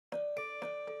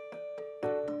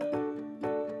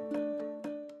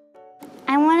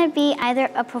want to be either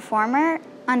a performer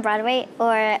on Broadway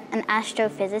or an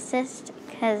astrophysicist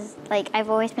because, like, I've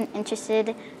always been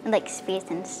interested in, like, space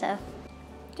and stuff.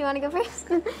 Do you want to go first?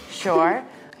 Sure.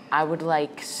 I would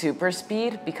like super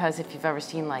speed because if you've ever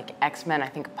seen like X-Men, I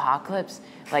think Apocalypse,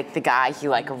 like the guy, he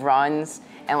like runs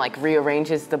and like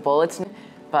rearranges the bullets.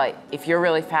 But if you're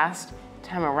really fast,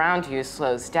 time around you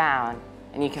slows down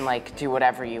and you can like do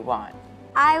whatever you want.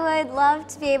 I would love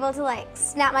to be able to like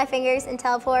snap my fingers and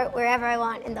teleport wherever I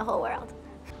want in the whole world.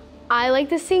 I like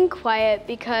to sing quiet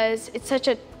because it's such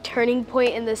a turning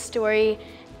point in the story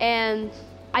and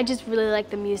I just really like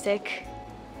the music.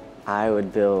 I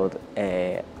would build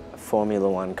a Formula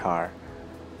One car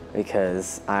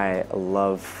because I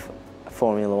love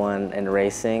Formula One and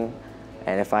racing,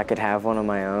 and if I could have one of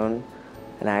my own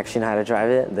and I actually know how to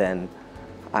drive it, then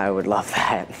I would love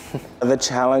that. The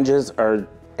challenges are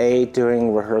A,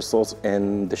 doing rehearsals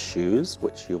in the shoes,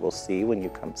 which you will see when you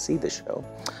come see the show,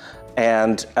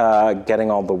 and getting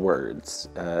all the words.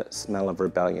 Smell of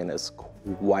Rebellion is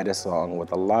quite a song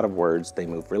with a lot of words. They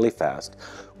move really fast.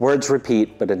 Words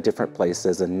repeat, but in different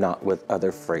places and not with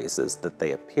other phrases that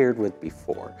they appeared with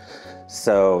before.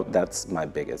 So that's my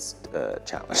biggest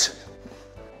challenge.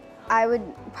 I would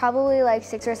probably like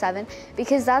 6 or 7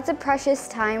 because that's a precious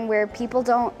time where people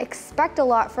don't expect a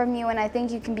lot from you, and I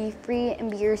think you can be free and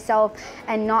be yourself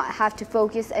and not have to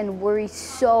focus and worry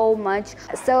so much.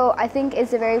 So I think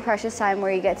it's a very precious time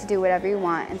where you get to do whatever you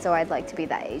want, and so I'd like to be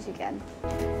that age again.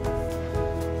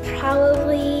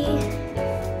 Probably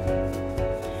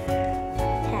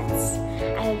pets.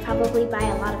 I would probably buy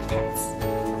a lot of pets.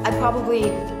 I'd probably,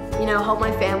 help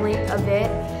my family a bit.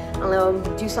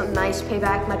 Do something nice, pay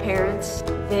back my parents.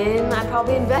 Then I'd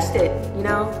probably invest it,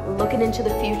 looking into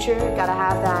the future. Gotta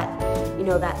have that,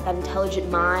 that intelligent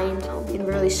mind. Being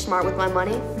really smart with my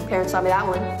money. My parents taught me that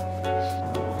one.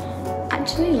 I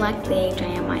actually like the age I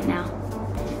am right now.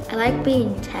 I like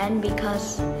being 10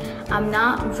 because I'm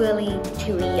not really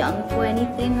too young for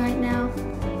anything right now,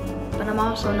 but I'm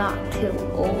also not too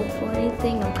old for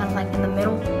anything. I'm kind of like in the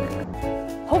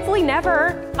middle. Hopefully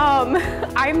never.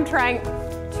 I'm trying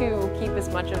to keep as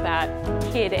much of that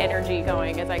kid energy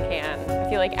going as I can. I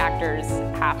feel like actors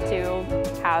have to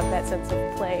have that sense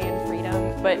of play and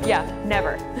freedom, but yeah,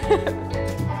 never.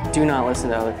 Do not listen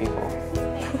to other people.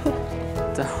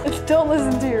 Don't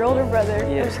listen to your older brother.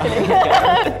 Yeah. I'm just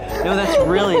kidding. No, that's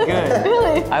really good.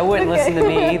 Really? I wouldn't listen to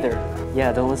me either.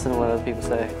 Yeah, don't listen to what other people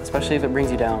say, especially if it brings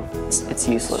you down. It's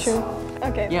useless. True.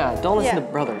 Okay. Yeah, don't listen to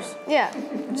brothers. Yeah,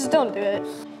 just don't do it.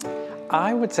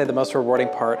 I would say the most rewarding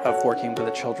part of working with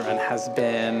the children has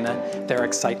been their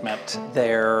excitement,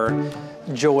 their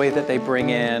joy that they bring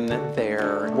in,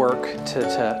 their work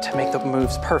to make the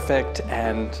moves perfect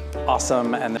and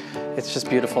awesome. And it's just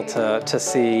beautiful to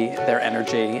see their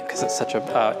energy because it's such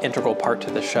an integral part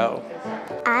to the show.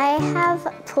 I have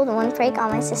pulled one prank on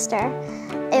my sister.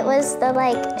 It was the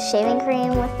shaving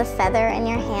cream with the feather in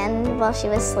your hand while she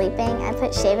was sleeping. I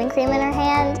put shaving cream in her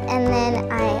hand and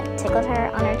then I tickled her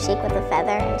on her cheek with the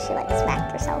feather and she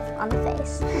smacked herself on the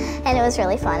face. And it was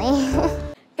really funny.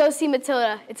 Go see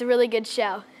Matilda. It's a really good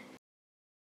show.